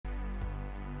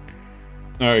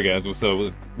Alright guys, what's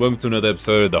up? Welcome to another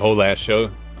episode of The Whole Last Show.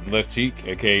 I'm Left Cheek,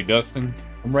 aka Dustin.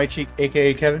 I'm Right Cheek,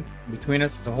 aka Kevin. Between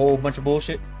us, it's a whole bunch of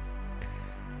bullshit.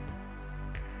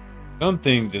 Some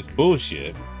things that's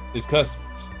bullshit is customers.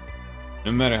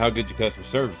 No matter how good your customer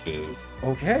service is.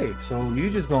 Okay, so you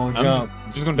just gonna I'm jump.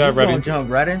 just gonna dive right into jump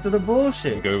right into the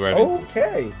bullshit. Just go right into it.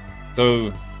 Okay.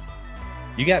 So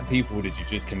you got people that you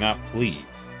just cannot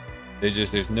please.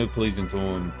 There's no pleasing to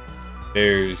them.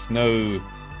 There's no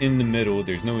in the middle,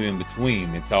 there's no in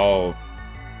between. It's all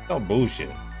bullshit.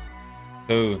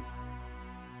 So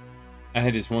I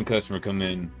had this one customer come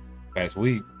in last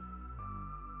week.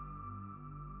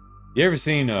 You ever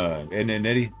seen Ed and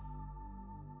Eddie?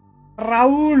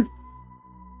 Raul.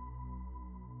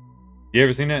 You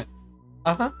ever seen that?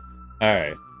 Uh-huh.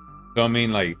 Alright. So I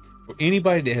mean, like, for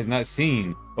anybody that has not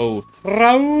seen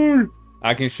Raul,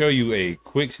 I can show you a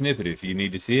quick snippet if you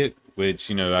need to see it, which,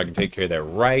 you know, I can take care of that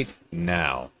right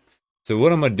now. So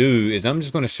what I'm gonna do is I'm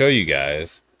just gonna show you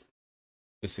guys.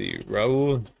 Let's see,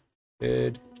 Raul,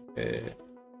 Ed,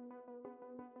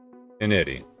 and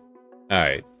Eddie.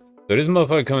 Alright. So this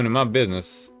motherfucker coming to my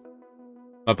business,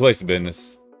 my place of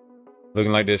business,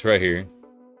 looking like this right here.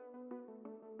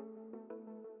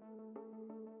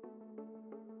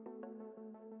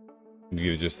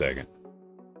 Give it just a second.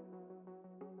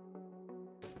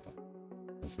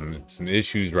 Some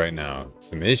issues right now.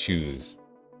 Some issues.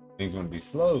 Things want to be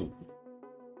slow.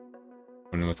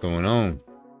 I don't know what's going on.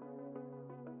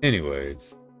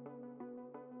 Anyways.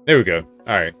 There we go.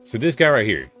 Alright. So this guy right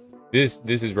here. This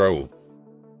is Raul.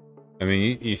 I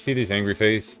mean, you see this angry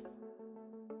face?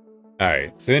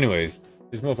 Alright. So anyways.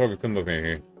 This motherfucker come up in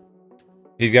here.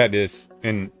 He's got this.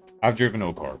 And I've driven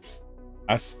old cars.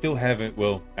 I still haven't,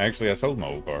 well, actually I sold my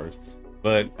old cars,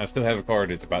 but I still have a car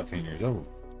that's about 10 years old.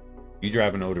 You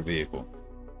drive an older vehicle.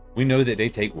 We know that they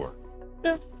take work.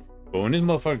 Yeah. But when this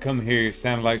motherfucker come here,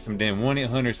 sounded like some damn 1-800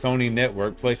 Sony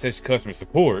Network PlayStation customer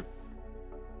support,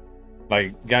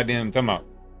 like goddamn talking about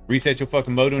reset your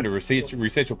fucking modem to reset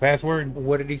your password.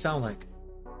 What did he sound like?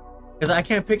 Because I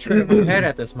can't picture it in my head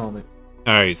at this moment.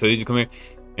 Alright, so he just come here.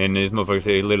 And this motherfucker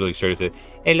said, he literally straight said,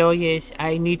 "Hello, yes,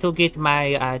 I need to get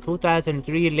my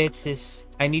 2003 Lexus.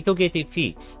 I need to get it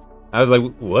fixed." I was like,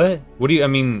 what? What do you, I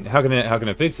mean, how can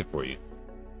I fix it for you?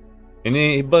 And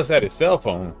then he busts out his cell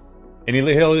phone. And he's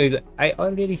like, I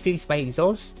already fixed my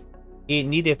exhaust. It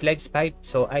needed flex pipe,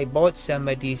 so I bought some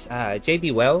of these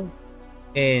JB Well,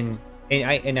 and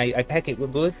I pack it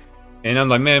with good. and I'm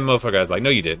like, man, motherfucker. I was like, no,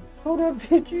 you didn't. Hold up,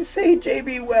 did you say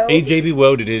JB Well? He JB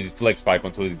welded his flex pipe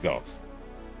onto his exhaust.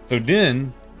 So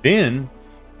then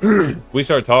we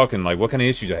start talking like, what kind of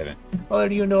issues I having? Or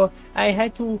you know, I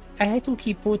had to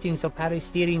keep putting some power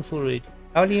steering fluid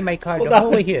all in my car the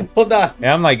whole way here. Hold on. And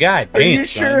I'm like, God Are damn. you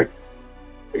sure?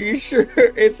 Are you sure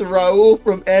it's Raul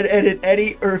from Ed, and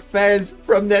Eddie or Fez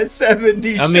from that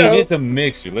 70s show? I mean, it's a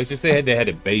mixture. Let's just say they had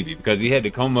a baby because he had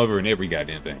to come over and every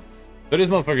goddamn thing. So this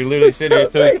motherfucker literally sitting there.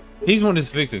 So he's wanting to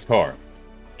fix his car.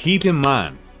 Keep in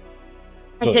mind.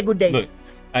 Have a good day. Look,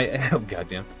 oh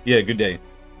goddamn. Yeah, good day.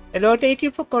 Hello, thank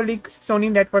you for calling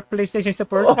Sony Network PlayStation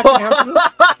support. How can I help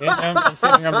you? And I'm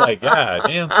sitting there, I'm like, God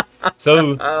damn.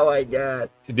 So Oh my god.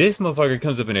 this motherfucker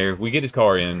comes up in there. We get his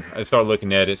car in. I start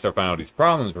looking at it. Start finding all these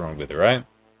problems wrong with it, right?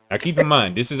 Now keep in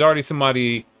mind, this is already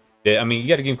somebody that, I mean, you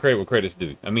got to give him credit where credit's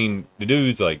due. I mean, the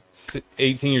dude's like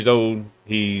 18 years old.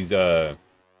 He's on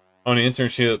an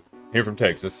internship here from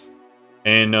Texas.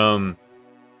 And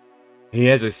he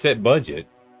has a set budget,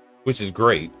 which is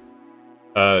great.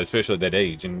 Especially at that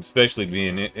age, and especially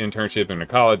being an internship in the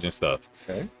college and stuff.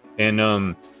 Okay.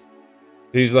 And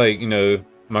he's like, you know,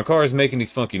 my car is making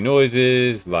these funky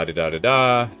noises, la da da da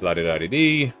da, la da da da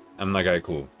dee. I'm like, all right,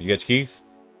 cool. You got your keys?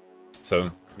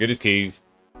 So get his keys,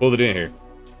 pull it in here.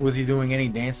 Was he doing any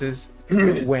dances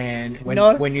when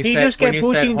No, you he said just kept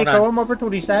pushing the hold on. car over to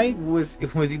the side. Was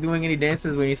he doing any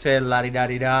dances when you said la di da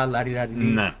di da, la di da di?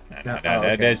 Nah, No. Oh,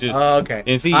 okay. that's just. Oh, okay.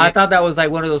 And see, I thought that was like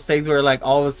one of those things where like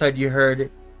all of a sudden you heard,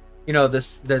 you know,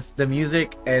 the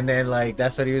music, and then like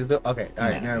that's what he was doing. Okay, all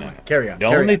right, Nah, never nah. mind. Carry on. the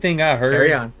carry only on. thing I Carry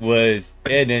heard on. was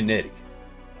Ed and Eddie.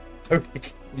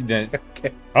 Okay.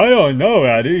 Okay. I don't know,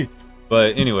 Eddie.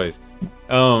 But anyways,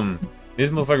 this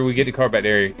motherfucker, we get the car back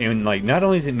there, and like, not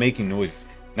only is it making noises,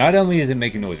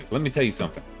 let me tell you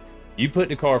something. You put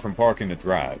the car from parking to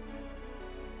drive,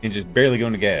 and just barely go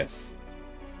on the gas.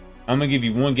 I'm gonna give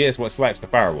you one guess what slaps the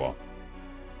firewall.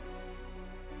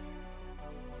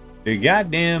 The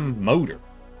goddamn motor.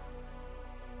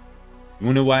 You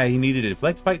wanna know why he needed a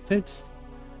flex pipe fixed?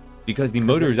 Because the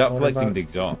motor is out flexing the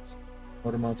exhaust.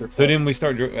 Motor mounts are So then we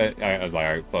start. I was like,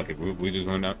 all right, fuck it. We just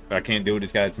went up. I can't deal with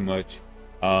this guy too much.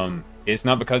 It's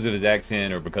not because of his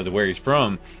accent or because of where he's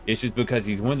from. It's just because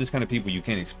he's one of those kind of people you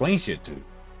can't explain shit to.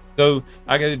 So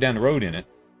I got it down the road in it.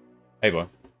 Hey, boy.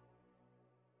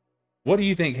 What do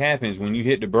you think happens when you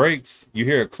hit the brakes? You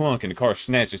hear a clunk and the car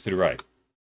snatches to the right.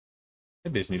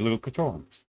 That bitch need little control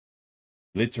arms.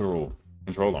 Literal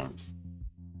control arms.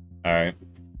 All right.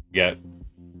 You got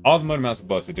all the motor mounts are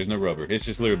busted. There's no rubber. It's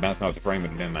just literally bouncing off the frame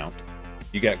of the damn mount.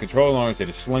 You got control arms that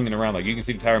is slinging around. Like you can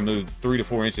see the tire move 3 to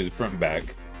 4 inches front and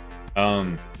back.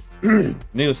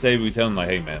 Needless to say, we tell him like,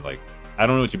 hey man, like, I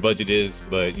don't know what your budget is,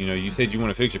 but you know, you said you want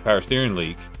to fix your power steering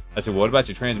leak. I said, well, what about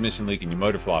your transmission leak and your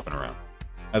motor flopping around?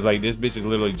 I was like, this bitch is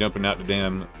literally jumping out the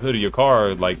damn hood of your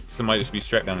car like somebody just be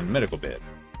strapped down in a medical bed.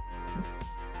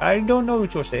 I don't know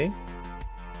what you're saying.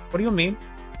 What do you mean?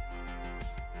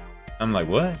 I'm like,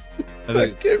 what? I was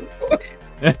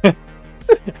like,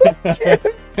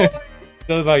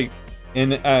 so like,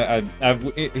 and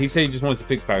he said he just wants to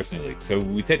fix power steering leak. So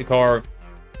we take the car,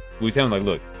 we tell him like,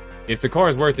 look, if the car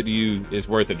is worth it to you, it's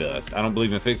worth it to us. I don't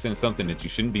believe in fixing something that you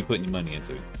shouldn't be putting your money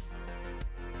into.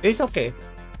 It's okay.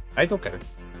 I don't care.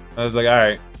 I was like, all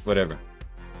right, whatever.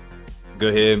 Go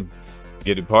ahead,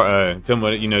 get the part. Tell me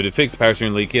what, you know, to fix the power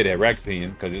steering leak, hit that rack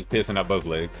pin because it's pissing out both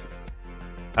legs.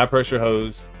 High pressure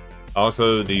hose,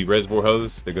 also the reservoir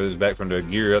hose that goes back from the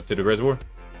gear up to the reservoir.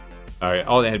 All right,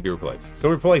 all that had to be replaced. So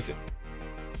replace it.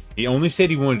 He only said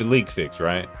he wanted the leak fixed,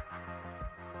 right?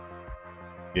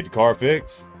 Get the car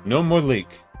fixed. No more leak.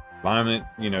 Alignment,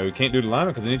 you know, can't do the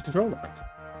alignment because it needs control arms.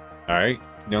 All right.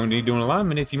 Don't need doing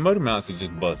alignment if your motor mounts are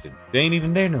just busted. They ain't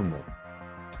even there no more.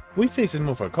 We fixed this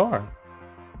motherfucking car.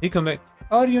 He come back.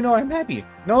 Oh, you know, I'm happy.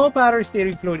 No power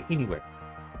steering fluid anywhere.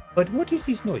 But what is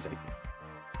this noise?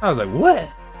 I was like, what?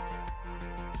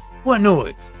 What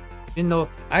noise? You know,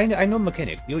 I know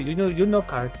mechanic. You know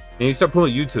car. And you start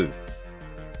pulling YouTube.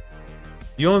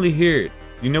 You only hear it.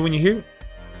 You know when you hear it?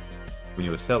 When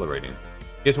you're accelerating.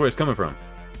 Guess where it's coming from?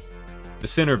 The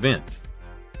center vent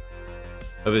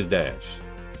of his dash.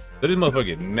 So this motherfucker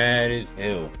get mad as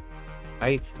hell.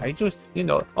 I just, you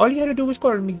know, all you had to do was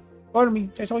call me. Call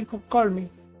me. That's all you could call me.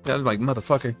 I was like,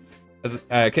 motherfucker.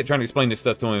 I kept trying to explain this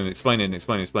stuff to him, explain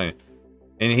it.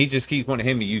 And he just keeps wanting to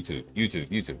hand me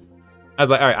YouTube. I was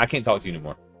like, all right, I can't talk to you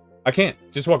anymore. I can't.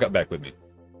 Just walk up back with me.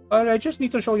 I just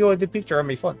need to show you the picture on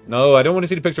my phone. No, I don't want to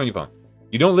see the picture on your phone.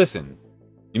 You don't listen.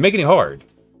 You're making it hard.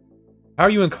 How are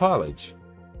you in college?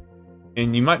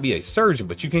 And you might be a surgeon,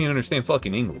 but you can't understand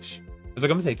fucking English. I was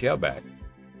like, I'm gonna take you out back.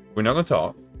 We're not gonna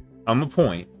talk. I'm gonna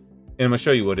point, and I'm gonna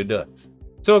show you what it does.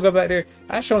 So I go back there.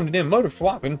 I show him the damn motor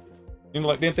flopping. You know,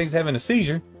 like damn thing's having a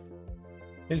seizure.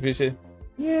 This bitch said,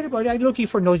 yeah, but I'm looking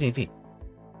for noise and thing.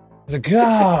 I was like,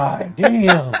 God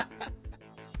damn.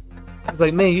 I was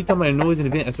like, man, you talking about a noise in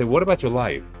the vent. I said, what about your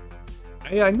life?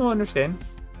 I know understand.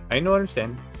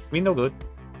 We know good.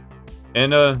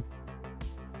 And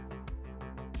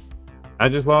I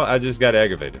just got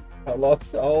aggravated. How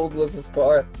old was his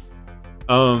car?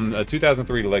 A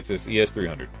 2003 Lexus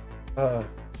ES300.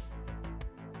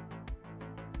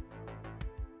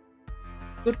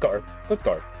 Good car.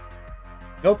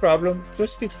 No problem.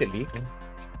 Just fix the leak.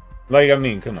 Like, I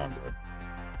mean, come on, bro.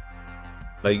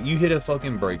 Like, you hit a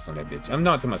fucking brakes on that bitch. I'm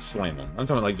not talking about slam them. I'm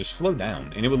talking about, like, just slow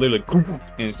down. And it would literally,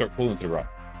 and start pulling to the right.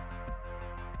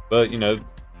 But, you know,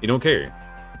 you don't care.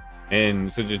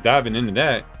 And so just diving into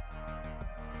that,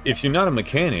 if you're not a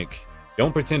mechanic,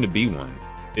 don't pretend to be one.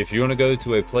 If you want to go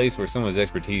to a place where someone's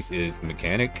expertise is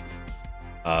mechanic,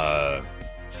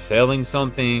 selling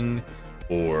something,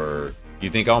 or you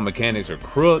think all mechanics are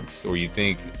crooks, or you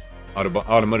think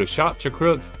automotive shops are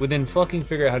crooks, well then fucking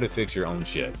figure out how to fix your own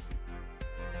shit.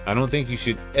 I don't think you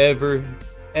should ever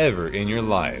in your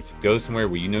life go somewhere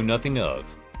where you know nothing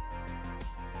of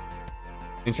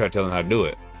and try to tell them how to do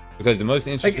it. Because the most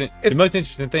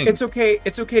interesting thing, it's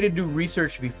okay to do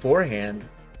research beforehand,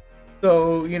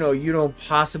 so you know you don't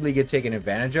possibly get taken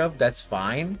advantage of. That's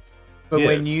fine. But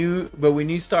yes. when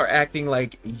you start acting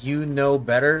like you know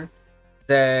better,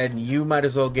 then you might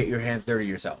as well get your hands dirty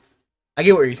yourself. I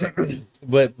get what you're saying.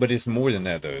 but it's more than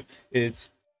that though.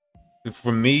 It's,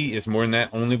 for me, it's more than that,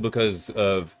 only because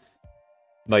of,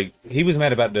 like, he was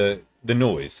mad about the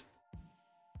noise.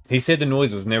 He said the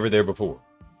noise was never there before.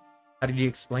 How did he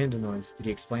explain the noise? Did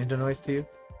he explain the noise to you?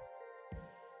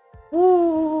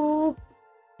 Ooh.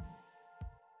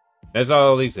 That's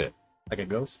all he said. Like a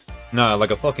ghost? Nah, like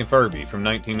a fucking Furby from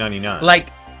 1999.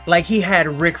 Like he had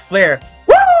Ric Flair.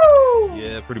 Woo!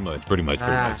 Yeah, pretty much.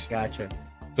 Gotcha.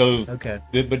 So, okay.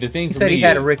 But the thing He for said me he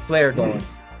had a is, Ric Flair going.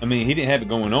 I mean, he didn't have it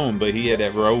going on, but he had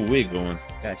that Raoul wig going.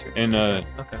 Gotcha. And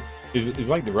okay. Is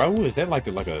like the Raoul? Is that like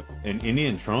an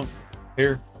Indian Trump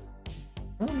hair?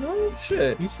 Oh no. know.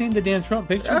 Shit. You seen the damn Trump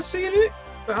picture? I seen it.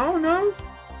 I don't know.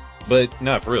 But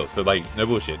not for real. So like, no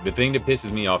bullshit. The thing that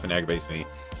pisses me off and aggravates me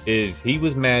is he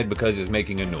was mad because it's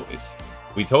making a noise.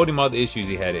 We told him all the issues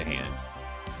he had at hand.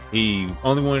 He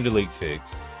only wanted the leak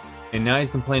fixed, and now he's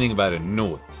complaining about a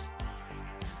noise.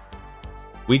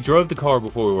 We drove the car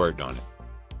before we worked on it.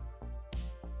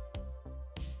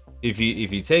 If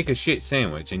you take a shit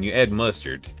sandwich and you add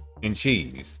mustard and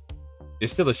cheese,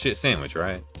 it's still a shit sandwich,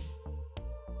 right?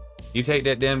 You take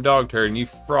that damn dog turd and you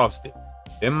frost it.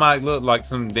 It might look like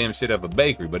some damn shit of a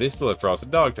bakery, but it's still a frosted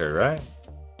dog turd, right?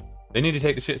 They need to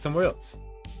take the shit somewhere else.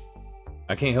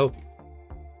 I can't help you.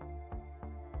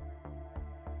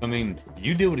 I mean,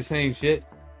 you deal with the same shit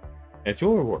at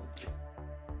your work.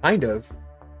 Kind of.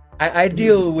 I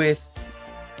deal with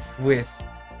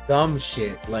dumb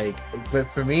shit, like, but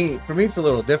for me it's a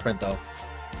little different though.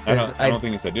 I don't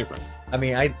think it's that different. I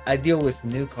mean, I deal with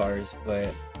new cars,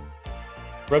 but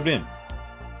Rubbed in.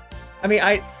 I mean,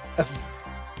 I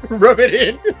rub it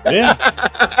in. Yeah.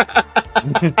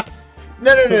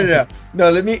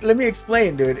 No. Let me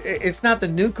explain, dude. It's not the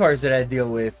new cars that I deal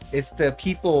with. It's the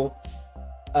people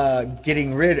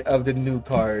getting rid of the new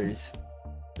cars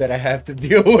that I have to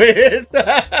deal with.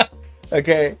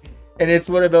 Okay, and it's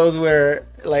one of those where,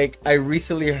 like, I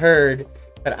recently heard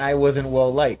that I wasn't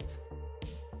well liked,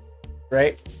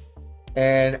 right?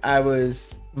 And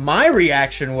my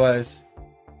reaction was,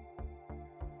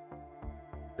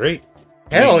 Great.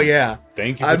 hell yeah.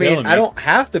 Thank you for telling me. I don't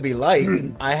have to be liked.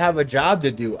 I have a job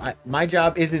to do. My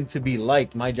job isn't to be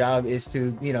liked. My job is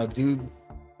to, do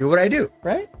what I do,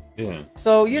 right? Yeah.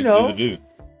 So, Just do.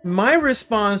 my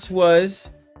response was,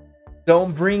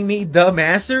 don't bring me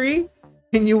dumbassery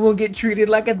and you will get treated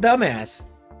like a dumbass.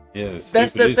 Yeah.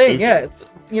 That's the thing. Yeah.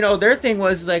 Their thing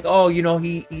was like, oh,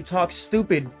 he talks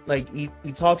stupid. Like he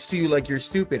talks to you like you're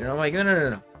stupid. And I'm like,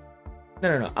 no.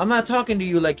 I'm not talking to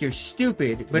you like you're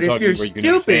stupid. But if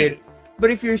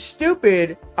you're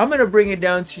stupid, I'm going to bring it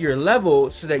down to your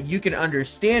level so that you can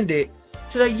understand it,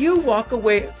 so that you walk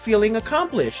away feeling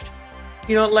accomplished.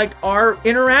 Like our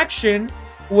interaction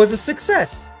was a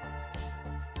success.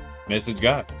 Message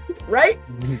got. Right?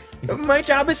 My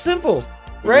job is simple.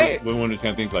 Right? One of those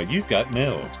kind of things like, you've got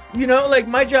mail. Like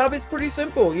my job is pretty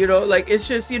simple. Like it's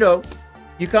just,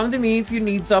 you come to me if you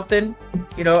need something.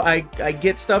 I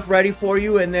get stuff ready for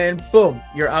you, and then boom,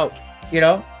 you're out.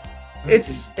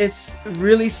 It's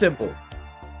really simple.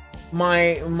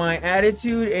 My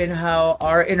attitude and how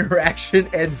our interaction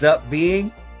ends up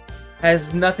being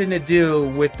has nothing to do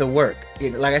with the work.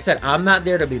 Like I said, I'm not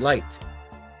there to be liked.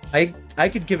 I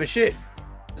could give a shit.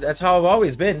 That's how I've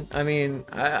always been. I mean,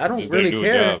 I don't really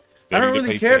care. I don't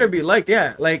really care to be liked.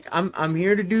 Yeah, like I'm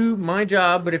here to do my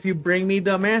job, but if you bring me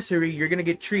dumbassery, you're gonna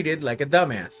get treated like a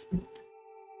dumbass.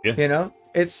 Yeah.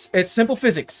 It's simple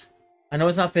physics. I know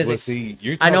it's not physics. Well,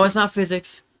 see, I know it's not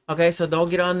physics. Okay, so don't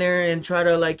get on there and try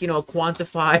to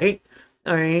quantify.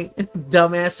 All right,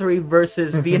 dumbassery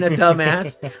versus being a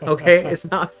dumbass. Okay, it's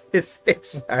not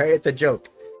physics. All right, it's a joke.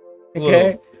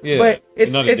 Okay, well, yeah, but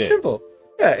it's simple.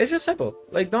 Yeah, it's just simple.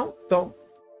 Like, don't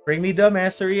bring me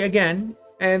dumbassery again,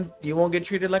 and you won't get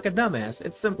treated like a dumbass.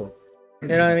 It's simple. You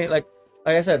know what I mean? Like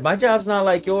I said, my job's not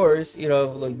like yours.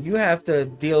 Like you have to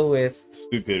deal with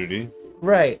stupidity.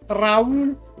 Right.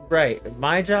 Right.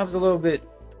 My job's a little bit,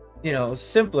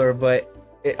 simpler, but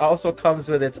it also comes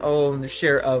with its own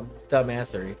share of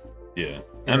dumbassery. Yeah.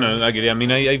 I know, I get it. I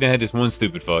mean, I even had this one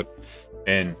stupid fuck,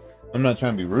 and I'm not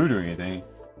trying to be rude or anything,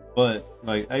 but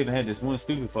like I even had this one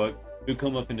stupid fuck who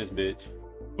come up in this bitch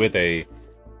with a,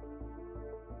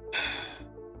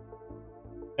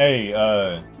 hey,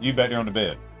 you back there on the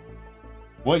bed.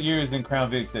 What year is in Crown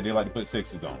Vics that they like to put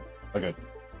sixes on? Okay.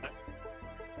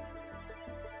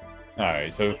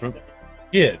 Alright, so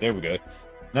yeah, there we go.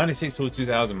 96 to a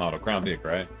 2000 model Crown Vic,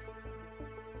 right?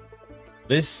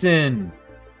 Listen.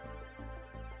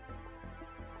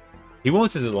 He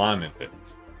wants his alignment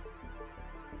fixed.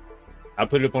 I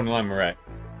put it up on the alignment rack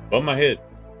above my head.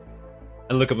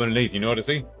 And look up underneath. You know what I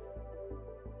see? You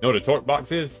know what a torque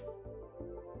box is?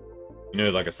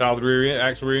 Like a solid rear end,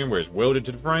 axle rear end where it's welded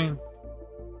to the frame?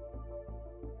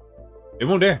 It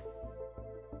won't there.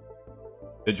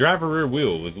 The driver rear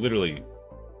wheel was literally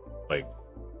like,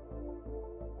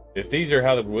 if these are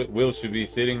how the wheels should be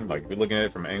sitting, like we're looking at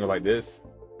it from an angle like this,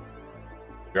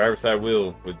 driver's side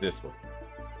wheel was this way.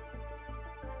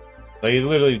 Like it's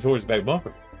literally towards the back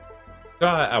bumper. So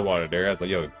I watered there. I was like,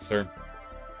 yo, sir,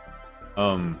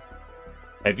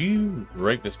 have you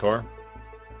wrecked this car?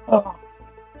 Oh.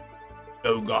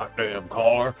 No goddamn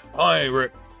car. I ain't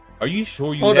wrecked. Are you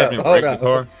sure you Hold haven't up, hold wrecked the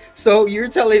up. car? So you're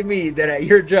telling me that at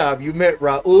your job you met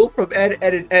Raul from Ed,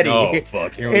 and Eddie, Oh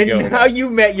fuck! Here we go. and now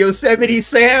you met Yosemite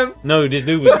Sam? No, this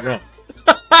dude was drunk.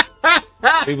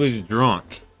 He was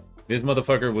drunk. This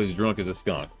motherfucker was drunk as a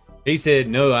skunk. He said,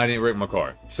 no, I didn't wreck my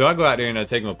car. So I go out there and I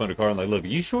take him up on the car and like, look, are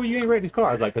you sure you ain't wrecked this car?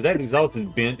 I was like, because that exhaust is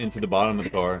bent into the bottom of the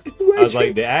car. I was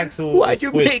like, the axle Why'd is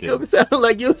you twisted. make him sound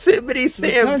like Yosemite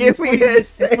Sam? Because Give me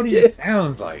that's his what he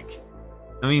sounds like.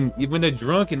 I mean, when they're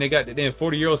drunk and they got the damn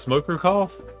 40-year-old smoker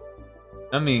cough,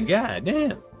 I mean, god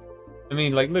damn. I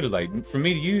mean, like, literally, like, from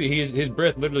me to you, his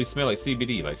breath literally smelled like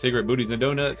CBD, like cigarette booties and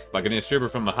donuts, like an stripper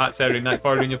from a hot Saturday night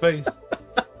farted in your face.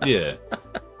 Yeah.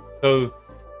 So,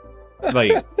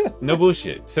 like, no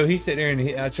bullshit. So he sat there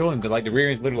and I showed him that, like, the rear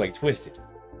end's literally, like, twisted.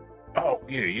 Oh,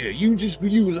 yeah,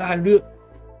 you line it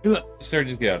up. Sir,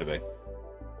 just get out of the way.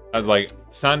 I was like,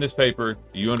 sign this paper.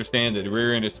 You understand that the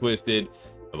rear end is twisted.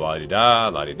 La-di-da,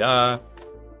 la-di-da.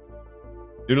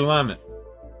 Do the alignment.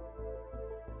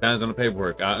 Signs on the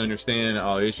paperwork. I understand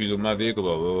all issues with my vehicle,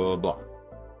 blah, blah, blah, blah.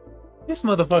 This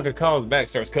motherfucker calls back,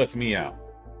 starts cussing me out.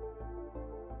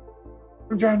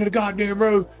 I'm driving to the goddamn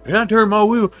road, and I turn my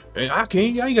wheel, and I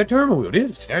ain't got to turn my wheel.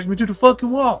 It snaps me to the fucking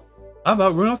wall. I'm about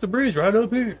to run off the bridge right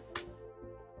up here.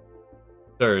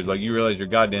 Sir, it's like you realize your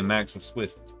goddamn max was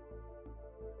twisted.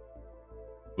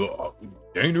 Well,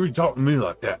 dangerous talking to me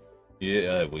like that.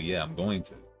 Yeah, well, yeah, I'm going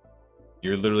to.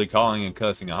 You're literally calling and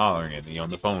cussing and hollering at me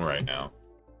on the phone right now.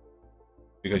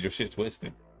 Because your shit's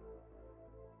twisted.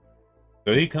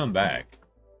 So he come back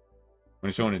when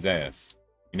he's showing his ass.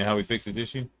 You know how we fix this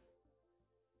issue?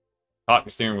 Cock the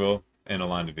steering wheel and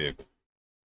align the vehicle.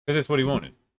 Because that's what he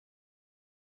wanted.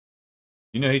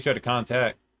 You know he tried to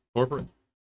contact corporate?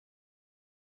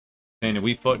 Saying that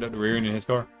we fucked up the rear end in his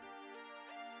car?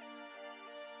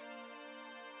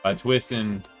 By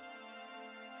twisting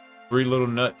 3 little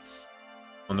nuts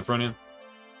on the front end?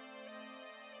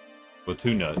 Well,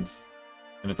 2 nuts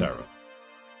and a tie rod.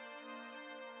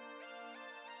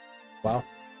 Wow.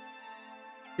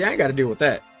 Yeah, I ain't got to deal with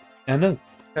that. I know.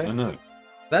 Okay. I know.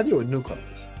 I deal with new cars.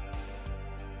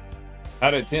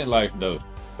 How that tent life, though?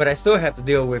 But I still have to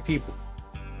deal with people.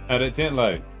 How that tent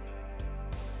life?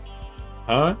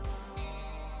 Huh?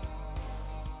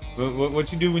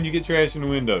 What you do when you get trash in the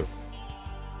window?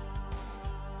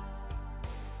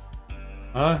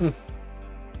 Huh?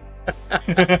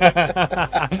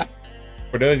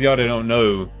 For those of y'all that don't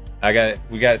know,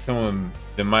 we got someone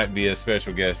that might be a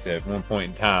special guest at one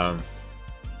point in time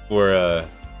for a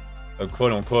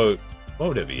quote unquote, what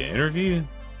would it be, an interview?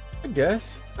 I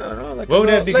guess. I don't know. Like What would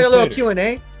that be like a little considered?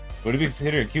 Q&A. Would it be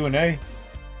considered a Q&A?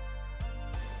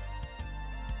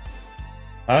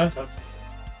 Huh?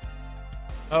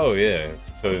 Oh yeah.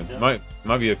 So it might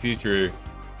be a future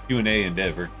Q&A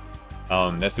endeavor.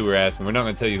 That's who we're asking. We're not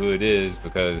going to tell you who it is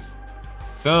because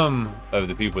some of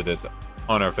the people that's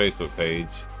on our Facebook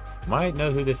page might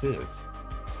know who this is.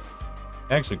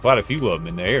 Actually, quite a few of them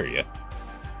in the area.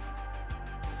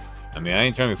 I mean, I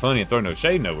ain't trying to be funny and throw no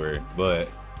shade nowhere, but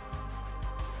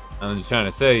I'm just trying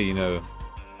to say, you know,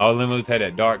 all limos had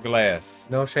that dark glass.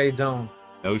 No shades on.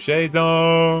 No shades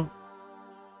on.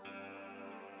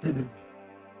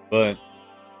 But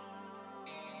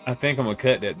I think I'm gonna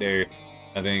cut that there.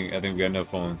 I think we got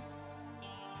enough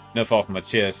off my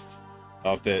chest,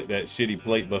 off that shitty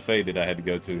plate buffet that I had to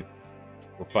go to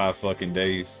for 5 fucking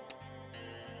days.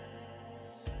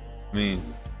 I mean,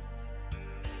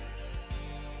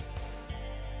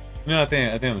 you know, I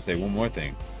think I'm gonna say one more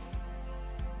thing.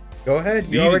 Go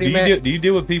ahead. Do you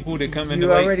deal with people that come in You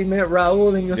late? already met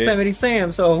Raul and Yosemite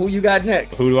Sam, so who you got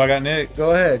next? Who do I got next?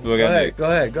 Go ahead. Who I got next? Go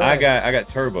ahead. I got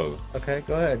Turbo Okay,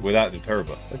 go ahead. without the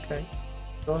turbo. Okay.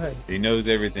 Go ahead. He knows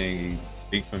everything. He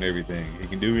speaks on everything. He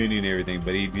can do any and everything,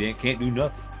 but he can't do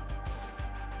nothing.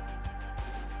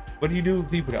 What do you do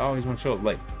with people that always want to show up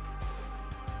late?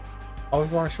 Always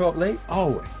want to show up late?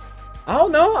 Always. I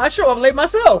don't know. I show up late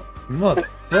myself.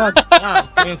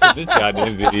 Motherfucker. Cancel this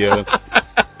goddamn video.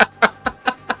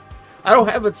 I don't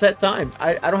have a set time.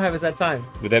 I don't have a set time.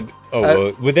 Would that be,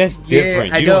 well, that's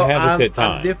different. Yeah, You I know. don't have a set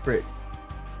time. I'm different.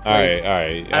 All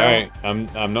right. I'm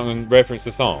not gonna reference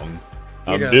the song.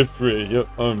 I'm different.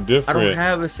 Yep, I'm different. I don't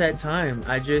have a set time.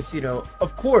 I just,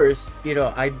 of course, I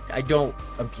don't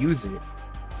abuse it.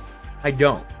 I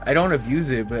don't abuse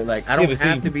it, but like I don't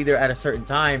have to be there at a certain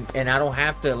time, and I don't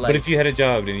have to like. But if you had a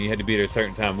job and you had to be there at a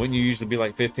certain time, wouldn't you usually be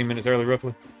like 15 minutes early,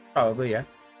 roughly? Probably, yeah.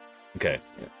 Okay.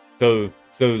 Yeah. So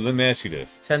let me ask you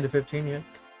this: 10 to 15, yeah.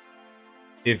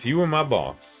 if you were my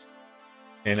boss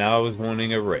and I was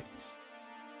wanting a raise,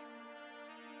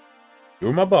 you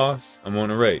were my boss, I'm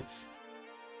wanting a raise.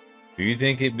 Do you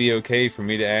think it'd be okay for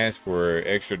me to ask for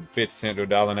extra 50 cents to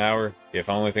 $1 an hour if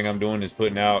the only thing I'm doing is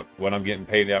putting out what I'm getting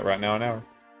paid out right now an hour?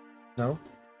 No.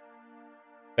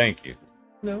 Thank you.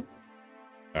 No.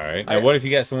 All right. Now, what if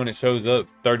you got someone that shows up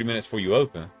 30 minutes before you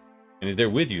open and is there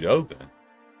with you to open?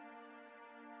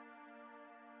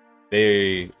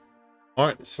 They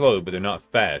aren't slow, but they're not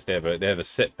fast. They have a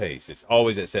set pace. It's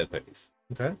always at set pace.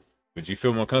 Okay. Would you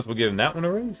feel more comfortable giving that one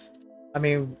a raise? I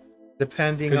mean,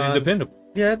 depending Because on it's dependable.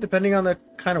 yeah, depending on the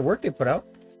kind of work they put out.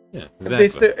 Yeah, If they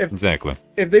exactly. Exactly.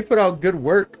 if they put out good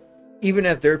work, even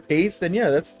at their pace, then yeah,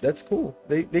 that's cool.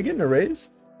 They getting a raise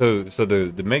So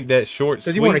to make that short, because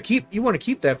sweet, you want to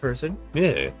keep that person,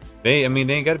 yeah. They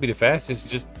ain't got to be the fastest.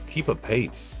 Just keep a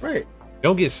pace. right?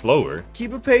 Don't get slower.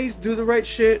 Keep a pace, do the right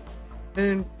shit,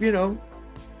 and Do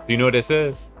you know what that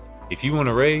says? If you want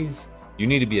to raise, you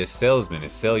need to be a salesman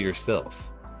and sell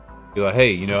yourself. Be like,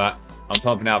 hey, I'm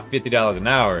pumping out $50 an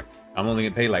hour. I'm only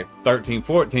getting paid like 13,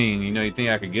 14. You think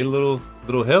I could get a little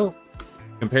help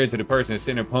compared to the person that's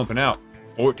sitting there pumping out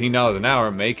 $14 an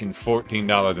hour, making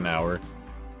 $14 an hour,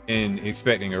 and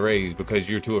expecting a raise because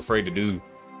you're too afraid to do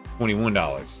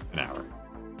 $21 an hour.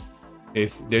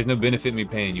 If there's no benefit in me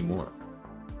paying you more,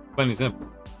 plain and simple.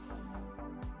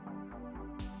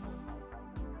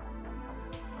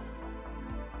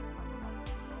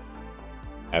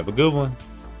 Have a good one.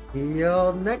 see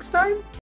y'all next time.